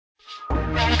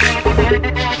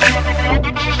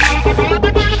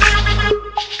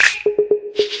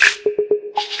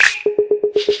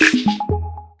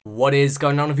What is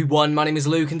going on, everyone? My name is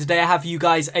Luke, and today I have for you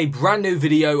guys a brand new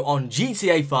video on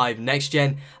GTA 5 Next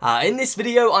Gen. In this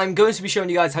video, I'm going to be showing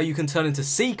you guys how you can turn into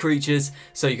sea creatures,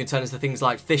 so you can turn into things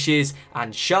like fishes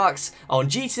and sharks on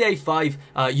GTA 5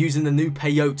 using the new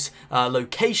peyote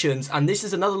locations. And this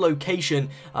is another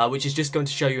location which is just going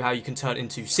to show you how you can turn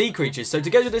into sea creatures. So to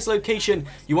go to this location,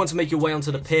 you want to make your way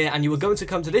onto the pier, and you are going to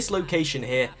come to this location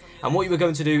here. And what you are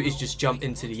going to do is just jump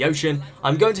into the ocean.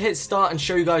 I'm going to hit start and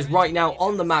show you guys right now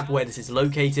on the map where this is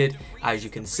located, as you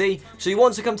can see. So you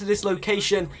want to come to this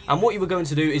location, and what you are going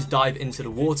to do is dive into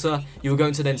the water. You are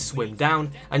going to then swim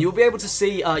down, and you'll be able to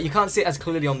see, you can't see it as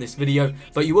clearly on this video,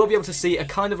 but you will be able to see a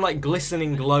kind of like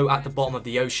glistening glow at the bottom of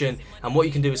the ocean. And what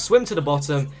you can do is swim to the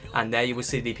bottom, and there you will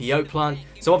see the peyote plant.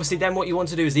 So obviously then what you want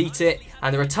to do is eat it,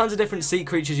 and there are tons of different sea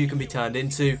creatures you can be turned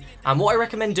into. And what I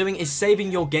recommend doing is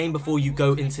saving your game before you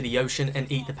go into the ocean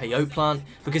and eat the peyote plant,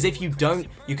 because if you don't,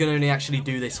 you can only actually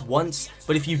do this once.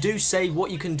 But if you do save,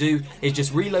 what you can do is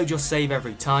just reload your save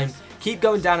every time, keep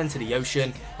going down into the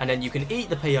ocean, and then you can eat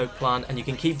the peyote plant, and you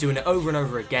can keep doing it over and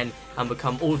over again and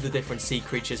become all of the different sea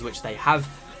creatures which they have.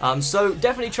 So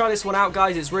definitely try this one out,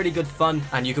 guys. It's really good fun,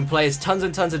 and you can play as tons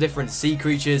and tons of different sea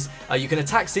creatures. You can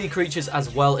attack sea creatures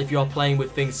as well if you're playing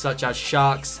with things such as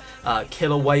sharks,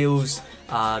 killer whales,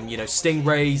 you know,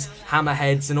 stingrays,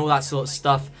 hammerheads, and all that sort of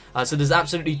stuff. So there's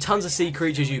absolutely tons of sea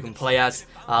creatures you can play as.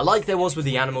 Like there was with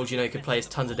the animals, you know, you can play as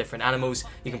tons of different animals.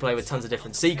 You can play with tons of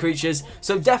different sea creatures.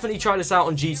 So definitely try this out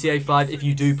on GTA 5 if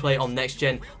you do play on Next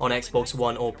Gen on Xbox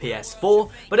One or PS4.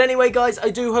 But anyway, guys, I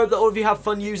do hope that all of you have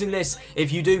fun using this.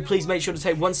 If you do, please make sure to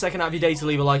take 1 second out of your day to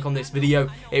leave a like on this video.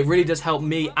 It really does help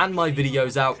me and my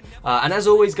videos out. And as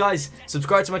always, guys,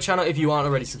 subscribe to my channel if you aren't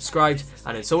already subscribed.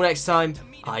 And until next time,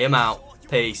 I am out.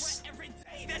 Peace.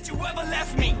 That you ever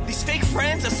left me. These fake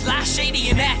friends are sly, shady,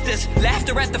 and actors.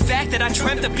 Laughter at the fact that I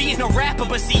dreamt of being a rapper.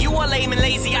 But see, you are lame and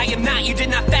lazy, I am not. You did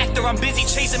not factor. I'm busy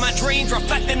chasing my dreams,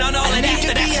 reflecting on all and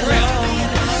after. That's real.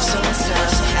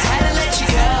 Sometimes I had to let you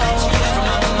go from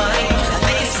my mind. I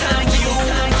think it's time you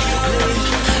leave.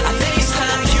 I think it's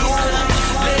time you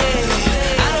leave.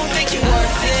 I don't think you're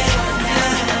worth it.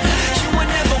 You were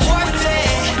never worth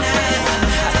it.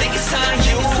 I think it's time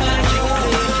you leave.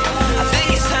 I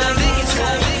think it's time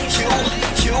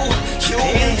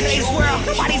in today's world,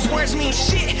 why these words mean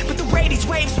shit, but the way these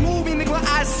waves moving make my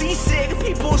eyes seasick.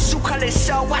 People shoe colors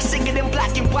show, I sing it in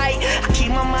black and white. I keep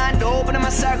my mind open and my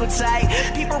circle tight.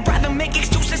 People rather make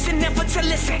excuses and never to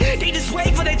listen. They just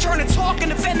wait for their turn to talk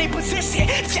and defend their position.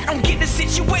 If y'all don't get the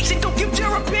situation, don't give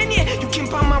your opinion. You can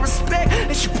buy my respect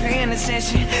unless you're paying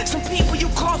attention. Some people you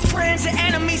call friends and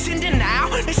enemies in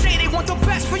denial. They say they want the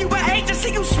best for you, but hate to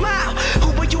see you smile.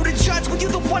 Who are you to judge when you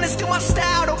the one that's still my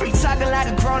style? Don't be talking like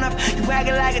a grown up, you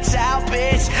acting like a child,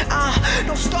 bitch.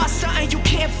 Don't start something you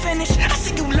can't finish. I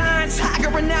see you lying,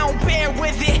 tiger, and I don't bear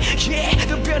with it. Yeah,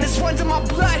 the bitterness runs in my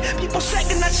blood. People say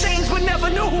that I change, but never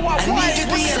knew